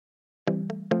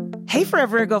Hey,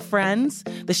 Forever Ago friends!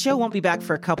 The show won't be back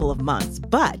for a couple of months,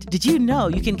 but did you know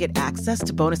you can get access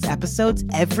to bonus episodes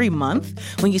every month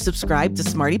when you subscribe to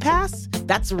Smarty Pass?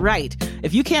 That's right.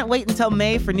 If you can't wait until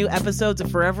May for new episodes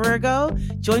of Forever Ago,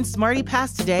 join Smarty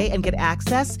Pass today and get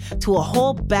access to a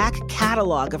whole back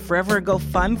catalog of Forever Ago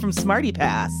fun from Smarty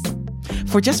Pass.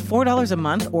 For just $4 a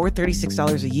month or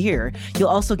 $36 a year, you'll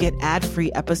also get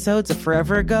ad-free episodes of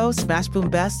Forever Ago, Smash Boom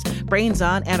Best, Brains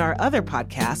On, and our other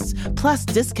podcasts, plus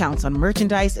discounts on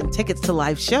merchandise and tickets to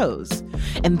live shows.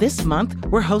 And this month,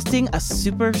 we're hosting a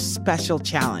super special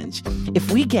challenge.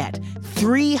 If we get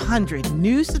 300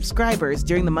 new subscribers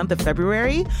during the month of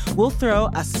February, we'll throw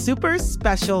a super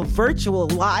special virtual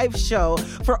live show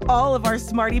for all of our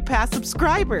Smarty Pass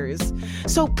subscribers.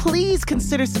 So please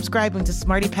consider subscribing to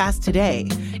Smarty Pass today.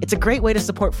 It's a great way to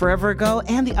support Forever Ago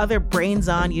and the other Brains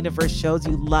On universe shows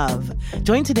you love.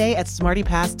 Join today at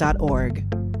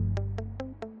smartypass.org.